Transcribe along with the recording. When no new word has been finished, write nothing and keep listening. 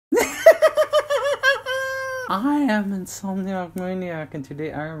I am Insomniac Maniac, and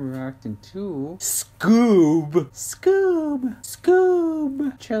today I am reacting to SCOOB!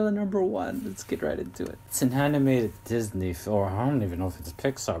 SCOOB! Trailer number 1. Let's get right into it. It's an animated Disney film, or I don't even know if it's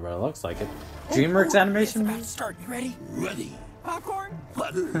Pixar, but it looks like it. DreamWorks animation? It's about to start. You ready? Ready. Popcorn?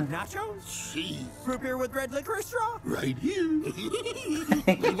 Butter. Nachos? Cheese. Root beer with red licorice straw? Right here. Maybe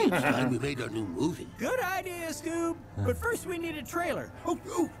it's time we made our new movie. Good idea, Scoob. But first we need a trailer. Oh,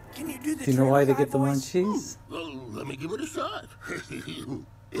 can you do the Do you know why they trailer get the voice? munchies? Well, let me give it a shot.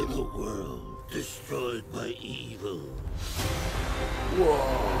 In a world destroyed by evil.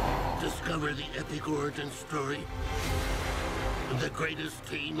 Whoa. Discover the epic origin story of the greatest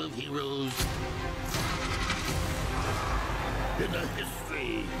team of heroes in the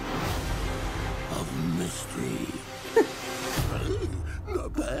history of mystery.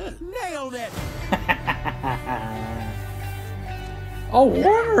 Not bad. Nailed it! Oh,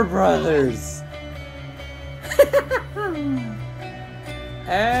 Warner Brothers!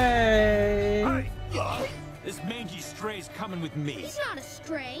 Hey! This mangy stray's coming with me. He's not a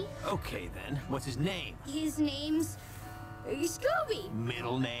stray. Okay then, what's his name? His name's Scooby.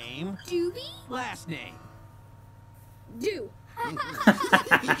 Middle name? Doobie? Last name? Do.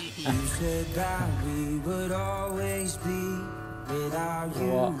 You said that we would always be. Without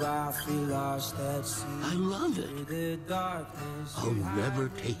you, I feel lost at sea. I love it. Through the darkness, I'll never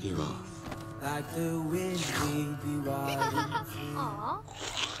take it off. like the wind, we'd be riding. Aw.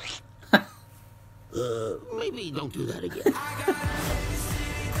 Maybe don't do that again.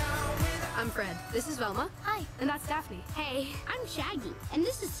 I'm Fred. This is Velma. Hi. And that's Daphne. Hey, I'm Shaggy, and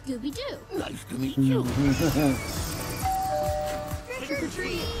this is Scooby-Doo. Nice to meet you. Trick or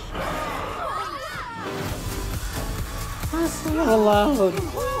treat. That's a little loud.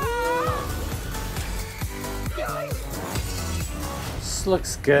 This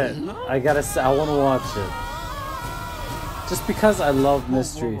looks good. I gotta say, I wanna watch it. Just because I love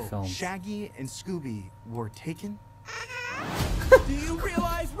mystery films. Shaggy and Scooby were taken? Do you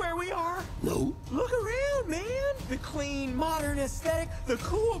realize where we are? No. Look around, man. The clean, modern aesthetic, the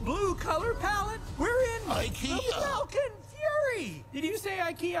cool blue color palette. We're in IKEA. the Falcon Fury. Did you say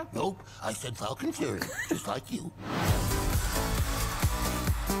IKEA? Nope. I said Falcon Fury, just like you.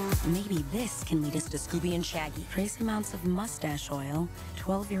 Maybe this can lead us to Scooby and Shaggy. Trace amounts of mustache oil,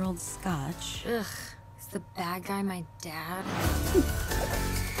 12-year-old scotch. Ugh. Is the bad guy my dad?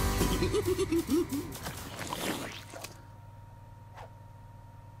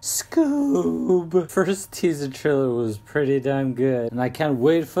 SCOOB! First teaser trailer was pretty damn good, and I can't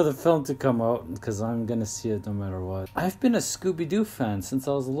wait for the film to come out because I'm gonna see it no matter what. I've been a Scooby-Doo fan since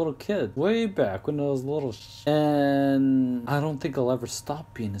I was a little kid, way back when I was little, and I don't think I'll ever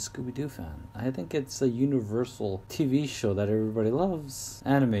stop being a Scooby-Doo fan. I think it's a universal TV show that everybody loves,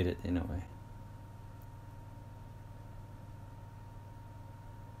 animated in a way.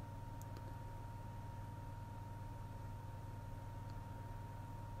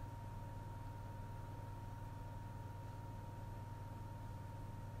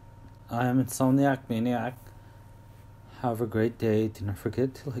 I am Insomniac Maniac. Have a great day. Do not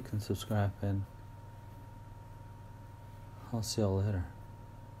forget to like and subscribe, and I'll see y'all later.